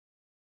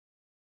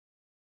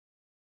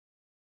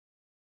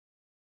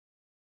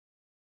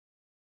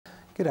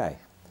G'day.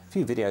 A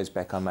few videos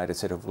back I made a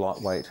set of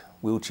lightweight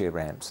wheelchair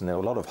ramps, and there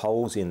were a lot of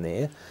holes in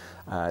there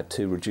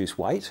to reduce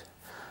weight,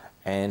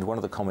 and one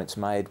of the comments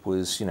made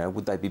was,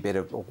 would they be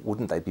better or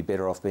wouldn't they be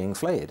better off being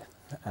flared?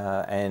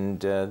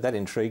 That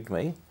intrigued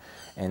me,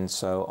 and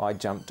so I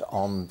jumped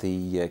on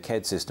the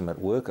CAD system at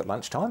work at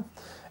lunchtime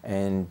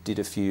and did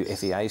a few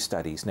FEA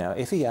studies. Now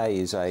FEA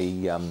is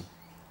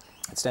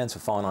it stands for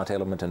finite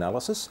element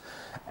analysis,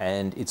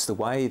 and it's the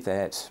way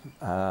that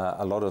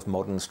a lot of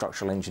modern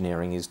structural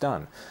engineering is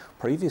done.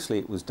 Previously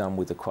it was done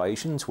with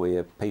equations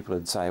where people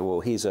would say,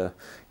 well, here's a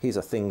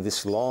thing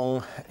this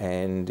long,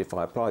 and if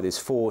I apply this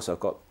force,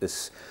 I've got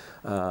this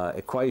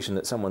equation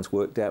that someone's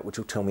worked out which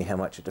will tell me how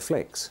much it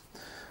deflects.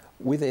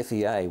 With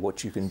FEA,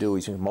 what you can do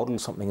is you model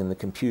something in the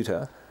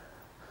computer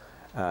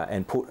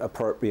and put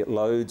appropriate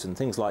loads and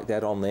things like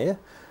that on there,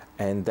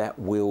 and that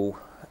will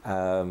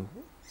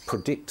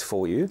predict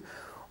for you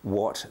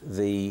what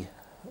the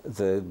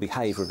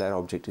behaviour of that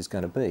object is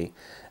going to be.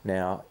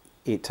 Now,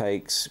 it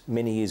takes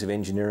many years of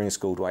engineering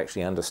school to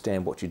actually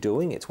understand what you're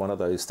doing. It's one of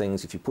those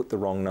things, if you put the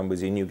wrong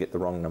numbers in, you get the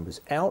wrong numbers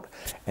out.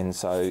 And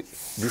so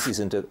this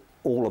isn't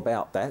all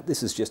about that.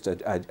 This is just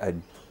a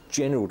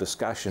general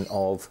discussion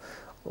of,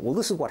 well,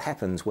 this is what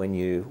happens when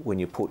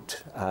you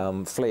put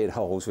flared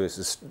holes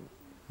versus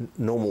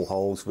normal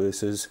holes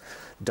versus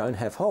don't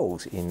have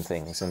holes in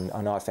things.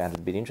 And I found it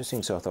a bit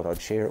interesting, so I thought I'd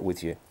share it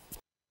with you.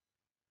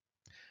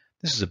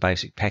 This is a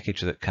basic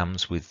package that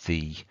comes with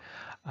the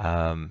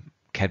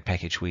CAD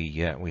package we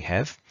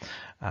have,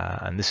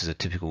 and this is a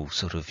typical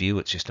sort of view.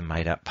 It's just a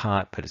made-up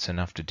part, but it's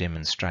enough to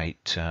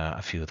demonstrate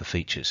a few of the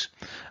features.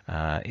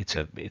 It's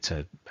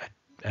a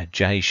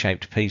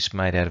J-shaped piece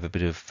made out of a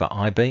bit of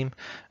I-beam,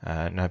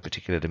 no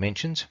particular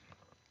dimensions.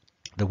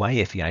 The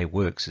way FEA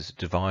works is it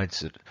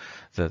divides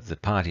the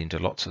part into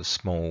lots of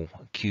small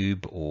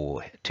cube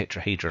or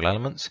tetrahedral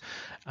elements.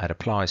 It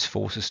applies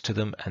forces to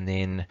them, and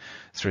then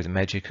through the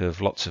magic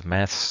of lots of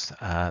maths,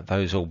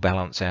 those all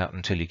balance out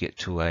until you get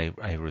to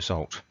a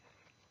result.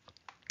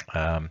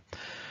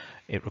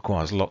 It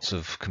requires lots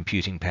of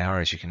computing power,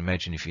 as you can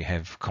imagine, if you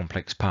have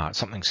complex parts.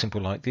 Something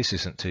simple like this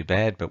isn't too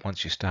bad, but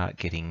once you start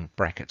getting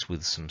brackets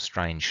with some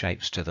strange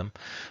shapes to them,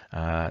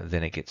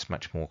 then it gets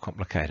much more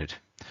complicated.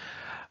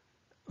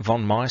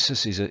 Von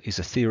Mises is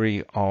a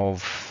theory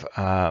of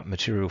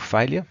material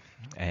failure,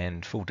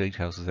 and full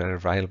details of that are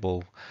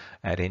available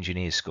at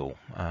Engineer School.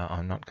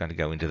 I'm not going to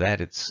go into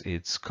that.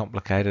 It's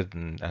complicated,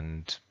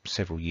 and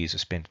several years are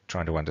spent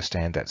trying to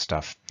understand that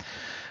stuff.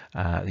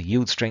 The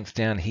yield strength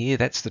down here,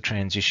 that's the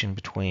transition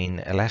between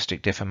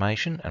elastic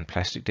deformation and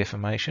plastic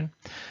deformation.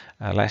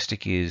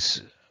 Elastic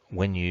is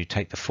when you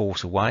take the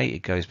force away,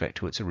 it goes back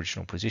to its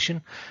original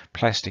position.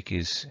 Plastic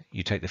is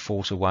you take the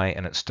force away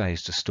and it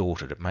stays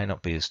distorted. It may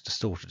not be as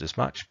distorted as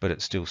much, but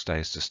it still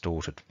stays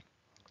distorted.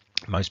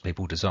 Most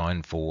people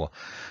design for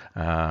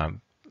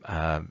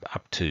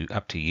up to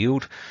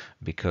yield,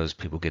 because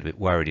people get a bit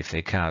worried if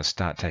their cars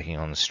start taking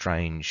on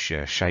strange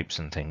shapes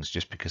and things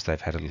just because they've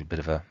had a little bit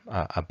of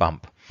a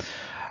bump.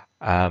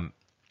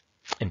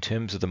 In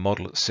terms of the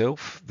model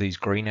itself, these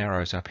green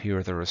arrows up here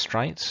are the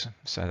restraints,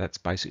 so that's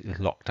basically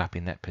locked up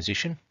in that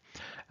position.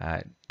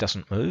 It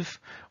doesn't move,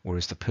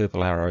 whereas the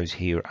purple arrows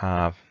here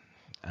are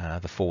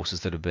the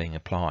forces that are being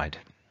applied.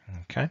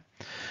 Okay,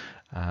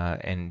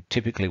 and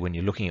typically when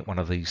you're looking at one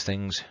of these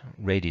things,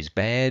 red is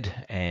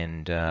bad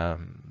and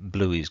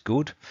blue is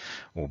good,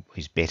 or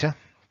is better.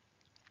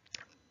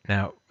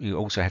 Now, you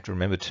also have to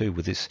remember too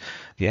with this,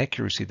 the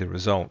accuracy of the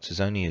results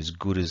is only as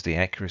good as the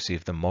accuracy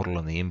of the model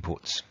and the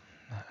inputs.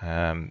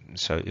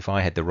 So if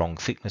I had the wrong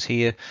thickness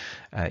here,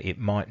 it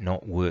might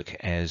not work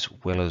as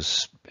well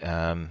as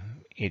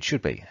it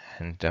should be.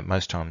 And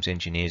most times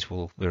engineers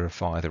will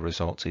verify the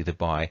results either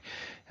by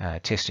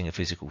testing a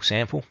physical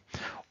sample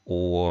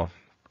or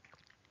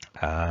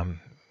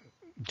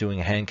doing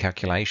a hand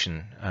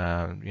calculation,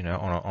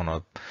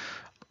 on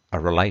a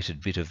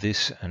related bit of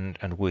this and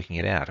working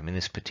it out. I mean,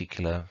 this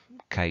particular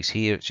case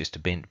here, it's just a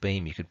bent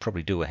beam. You could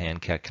probably do a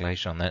hand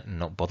calculation on that and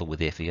not bother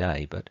with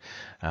FEA, but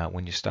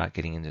when you start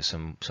getting into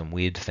some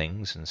weird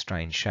things and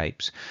strange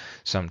shapes,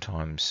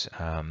 sometimes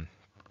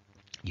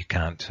you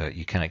can't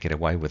get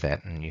away with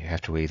that, and you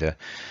have to either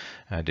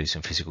do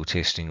some physical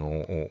testing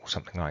or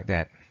something like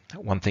that.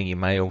 One thing you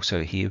may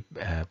also hear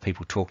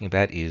people talking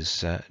about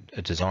is a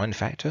design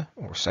factor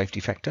or a safety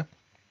factor.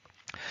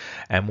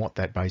 And what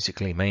that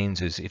basically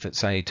means is if it,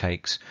 say,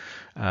 takes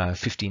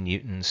 50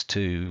 newtons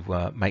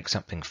to make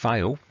something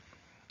fail,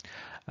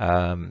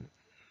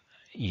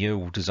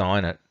 you'll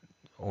design it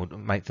or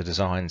make the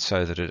design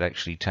so that it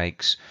actually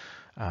takes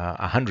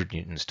 100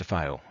 newtons to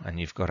fail, and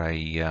you've got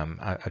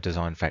a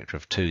design factor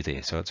of 2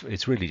 there. So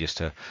it's really just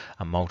a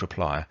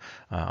multiplier.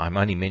 I'm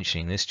only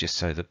mentioning this just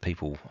so that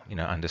people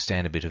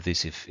understand a bit of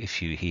this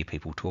if you hear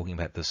people talking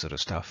about this sort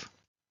of stuff.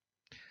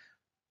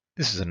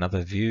 This is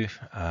another view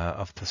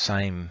of the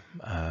same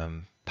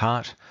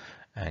part,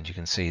 and you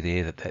can see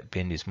there that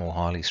bend is more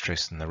highly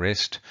stressed than the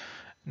rest.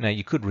 Now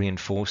you could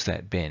reinforce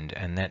that bend,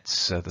 and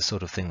that's the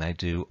sort of thing they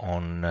do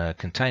on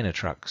container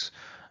trucks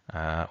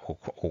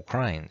or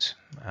cranes.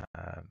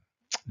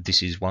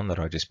 This is one that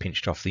I just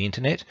pinched off the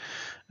internet,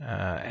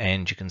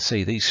 and you can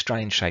see these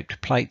strange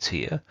shaped plates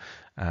here.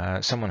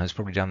 Someone has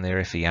probably done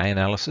their FEA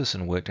analysis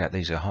and worked out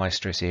these are high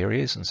stress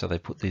areas, and so they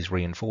put these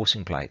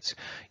reinforcing plates.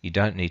 You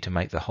don't need to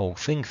make the whole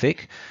thing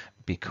thick,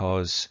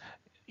 because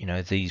you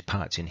know these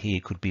parts in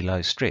here could be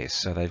low stress,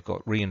 so they've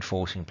got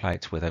reinforcing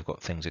plates where they've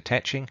got things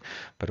attaching,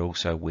 but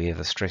also where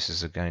the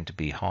stresses are going to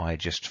be high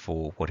just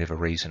for whatever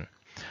reason.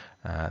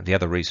 The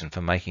other reason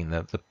for making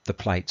the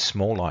plates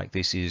small like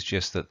this is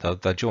just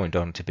that they're joined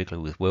on typically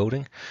with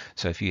welding.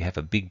 So if you have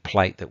a big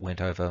plate that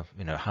went over,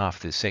 you know, half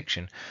this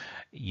section,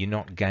 you're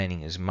not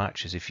gaining as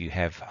much as if you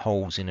have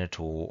holes in it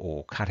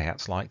or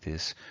cutouts like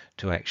this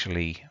to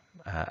actually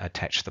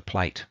attach the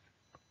plate.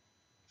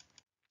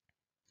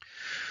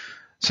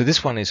 So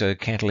this one is a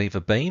cantilever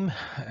beam.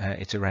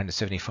 It's around a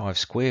 75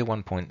 square,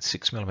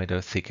 1.6 millimeter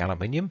thick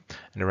aluminium,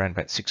 and around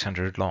about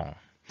 600 long.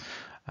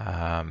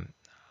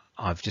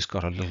 I've just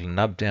got a little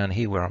nub down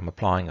here where I'm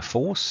applying a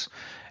force,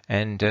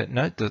 and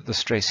note the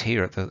stress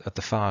here at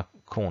the far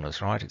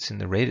corners, right? It's in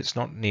the red, it's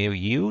not near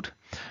yield,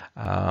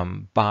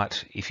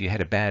 but if you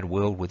had a bad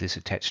weld with this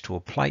attached to a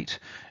plate,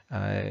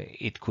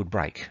 it could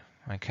break.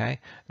 Okay,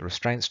 the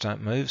restraints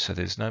don't move, so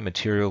there's no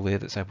material there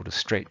that's able to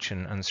stretch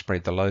and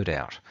spread the load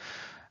out.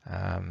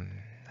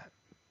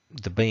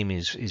 The beam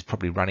is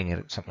probably running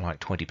at something like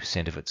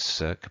 20% of its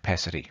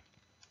capacity.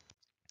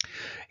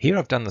 Here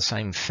I've done the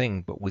same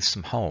thing but with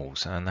some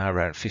holes, and they're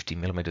around 50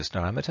 millimeters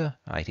diameter,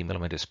 80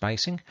 millimeter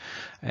spacing,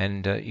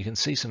 and you can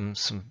see some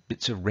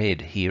bits of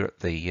red here at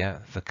the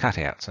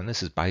cutouts, and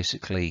this is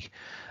basically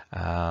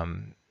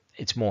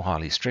it's more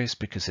highly stressed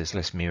because there's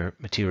less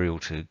material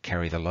to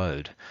carry the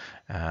load.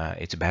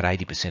 It's about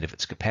 80% of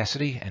its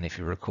capacity, and if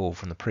you recall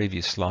from the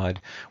previous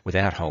slide,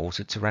 without holes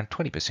it's around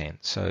 20%.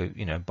 So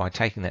you know, by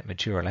taking that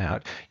material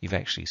out, you've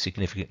actually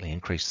significantly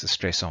increased the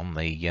stress on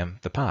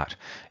the part,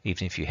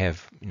 even if you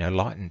have, you know,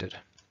 lightened it.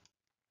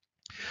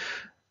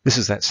 This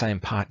is that same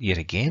part yet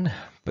again,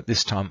 but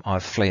this time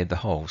I've flared the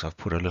holes. I've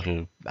put a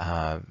little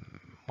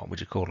what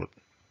would you call it,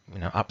 you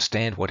know,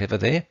 upstand, whatever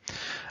there.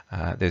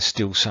 There's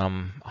still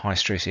some high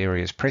stress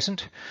areas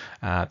present.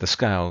 The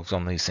scales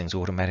on these things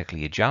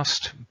automatically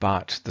adjust,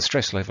 but the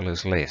stress level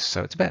is less,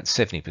 so it's about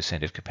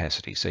 70% of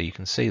capacity. So you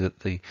can see that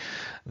the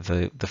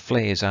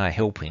flares are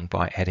helping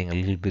by adding a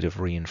little bit of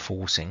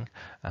reinforcing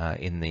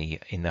in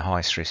the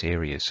high stress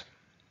areas.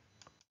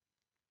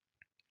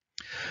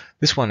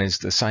 This one is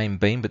the same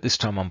beam, but this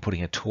time I'm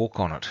putting a torque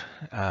on it.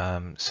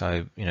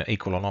 So you know,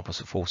 equal and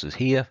opposite forces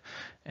here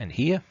and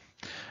here.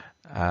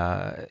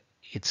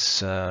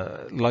 It's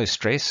low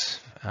stress.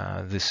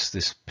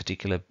 This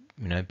particular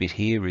bit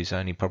here is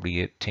only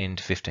probably at 10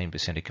 to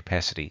 15% of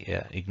capacity.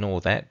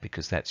 Ignore that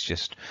because that's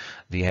just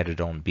the added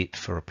on bit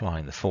for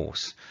applying the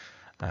force.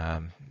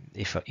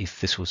 If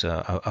this was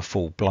a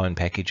full blown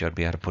package, I'd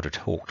be able to put a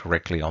torque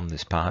directly on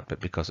this part, but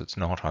because it's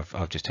not,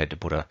 I've just had to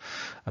put a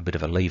bit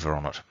of a lever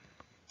on it.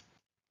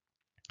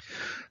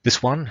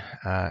 This one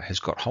has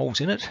got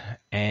holes in it,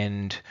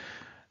 and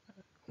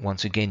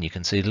once again you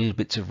can see little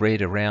bits of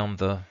red around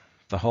the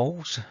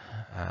holes,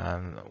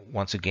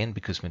 once again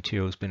because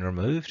material has been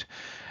removed,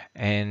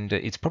 and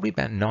it's probably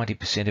about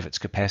 90% of its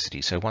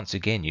capacity. So once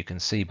again you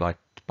can see by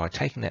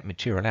taking that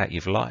material out,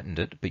 you've lightened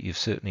it, but you've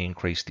certainly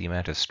increased the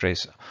amount of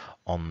stress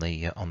on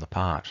the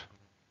part.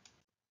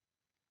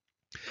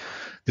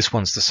 This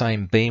one's the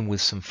same beam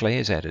with some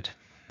flares added.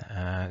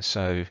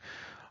 So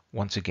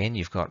once again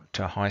you've got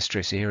a high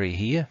stress area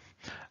here.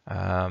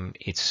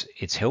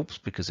 It's helps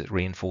because it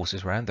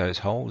reinforces around those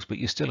holes, but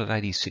you're still at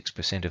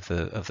 86%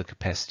 of the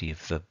capacity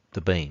of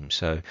the beam.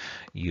 So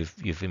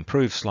you've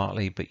improved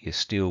slightly, but you're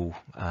still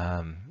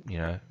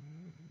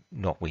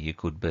not where you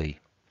could be.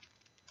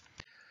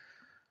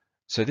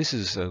 So this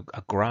is a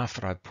graph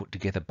that I've put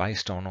together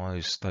based on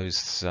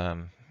those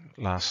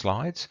last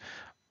slides,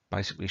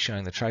 basically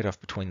showing the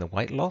trade-off between the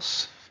weight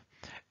loss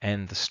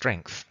and the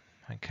strength.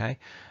 Okay.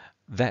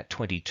 That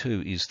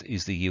 22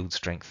 is the yield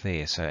strength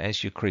there. So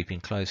as you're creeping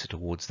closer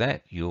towards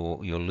that, you're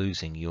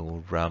losing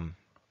your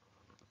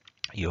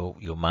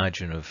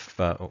margin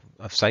of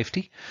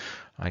safety.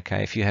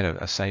 Okay, if you had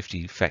a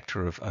safety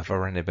factor of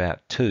around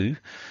about 2,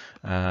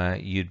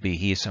 you'd be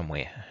here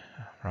somewhere,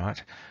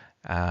 right?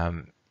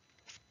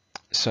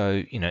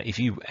 So if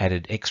you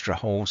added extra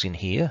holes in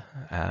here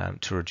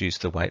to reduce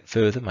the weight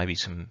further, maybe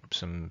some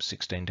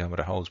 16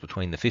 diameter holes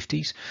between the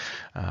 50s,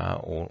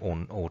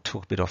 or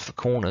took a bit off the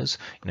corners,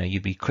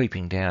 you'd be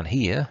creeping down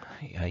here.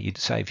 You'd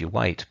save your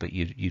weight, but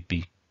you'd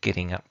be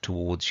getting up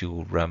towards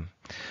your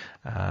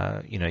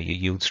your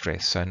yield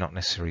stress. So not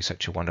necessarily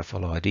such a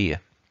wonderful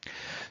idea.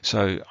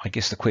 So I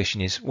guess the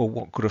question is, well,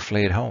 what good are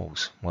flared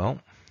holes? Well,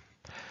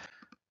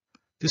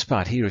 this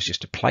part here is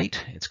just a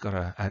plate. It's got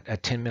a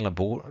 10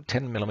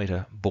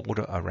 millimeter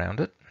border around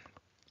it,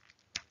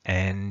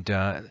 and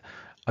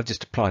I've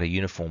just applied a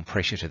uniform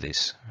pressure to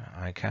this.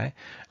 Okay,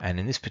 and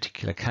in this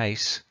particular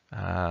case,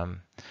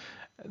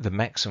 the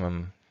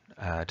maximum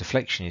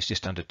deflection is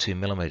just under 2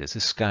 millimeters.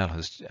 This scale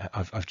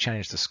I've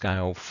changed the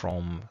scale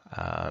from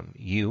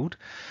yield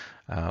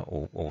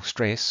or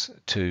stress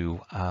to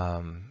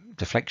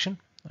deflection.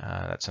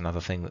 That's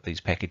another thing that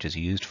these packages are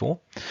used for.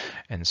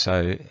 And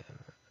so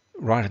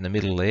right in the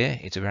middle there,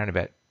 it's around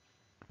about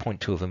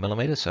 0.2 of a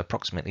millimetre, so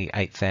approximately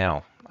 1/8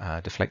 thou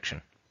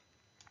deflection.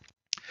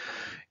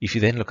 If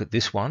you then look at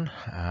this one,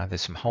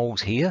 there's some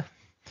holes here,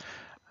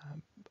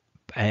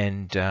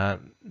 and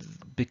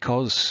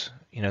because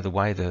the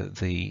way the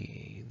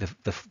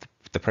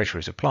pressure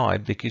is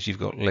applied, because you've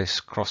got less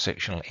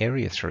cross-sectional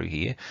area through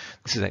here,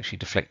 this is actually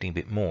deflecting a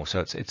bit more. So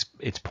it's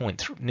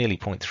nearly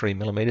 0.3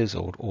 millimeters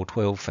or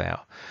 12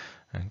 thou.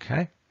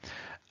 Okay,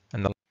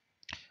 and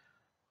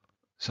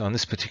so in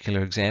this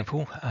particular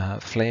example,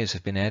 flares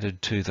have been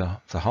added to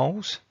the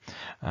holes.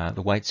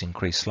 The weight's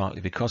increased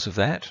slightly because of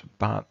that,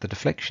 but the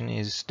deflection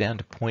is down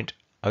to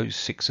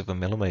 0.06 of a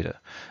millimetre.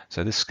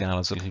 So this scale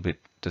is a little bit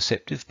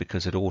deceptive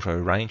because it auto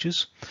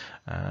ranges,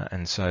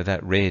 and so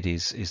that red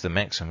is the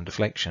maximum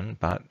deflection,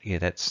 but yeah,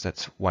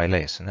 that's way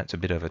less, and that's a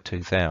bit over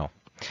 2 thou.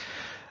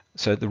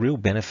 So the real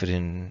benefit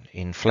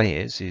in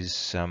flares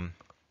is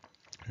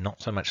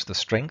not so much the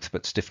strength,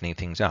 but stiffening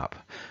things up.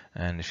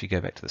 And if you go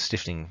back to the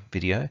stiffening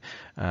video,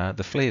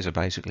 the flares are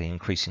basically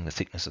increasing the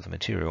thickness of the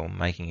material,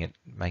 making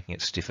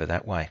it stiffer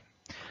that way.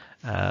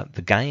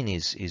 The gain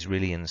is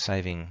really in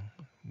saving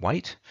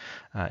weight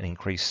and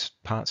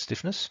increased part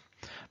stiffness,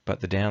 but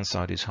the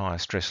downside is higher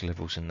stress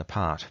levels in the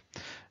part.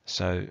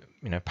 So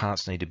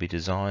parts need to be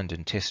designed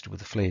and tested with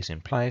the flares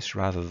in place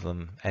rather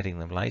than adding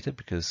them later,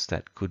 because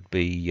that could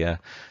be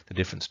the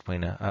difference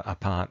between a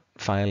part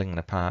failing and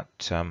a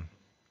part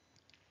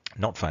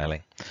not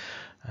failing.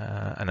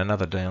 And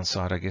another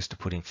downside, I guess, to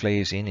putting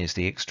flares in is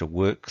the extra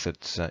work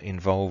that's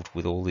involved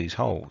with all these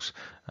holes.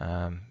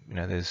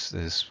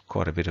 There's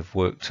quite a bit of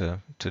work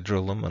to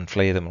drill them and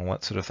flare them and all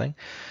that sort of thing.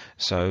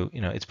 So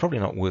it's probably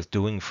not worth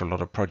doing for a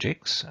lot of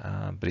projects.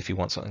 But if you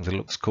want something that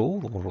looks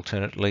cool, or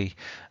alternately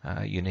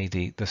you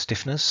need the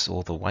stiffness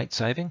or the weight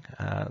saving,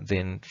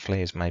 then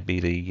flares may be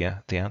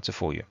the answer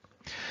for you.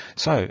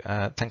 So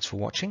thanks for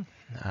watching.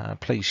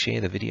 Please share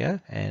the video,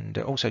 and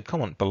also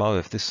comment below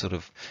if this sort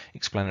of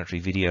explanatory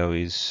video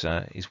is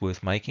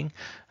worth making.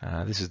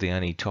 This is the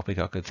only topic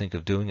I could think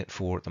of doing it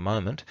for at the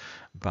moment,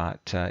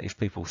 but if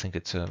people think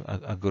it's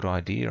a good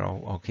idea,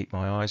 I'll keep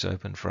my eyes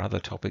open for other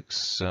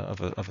topics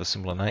of a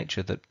similar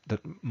nature that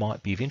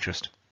might be of interest.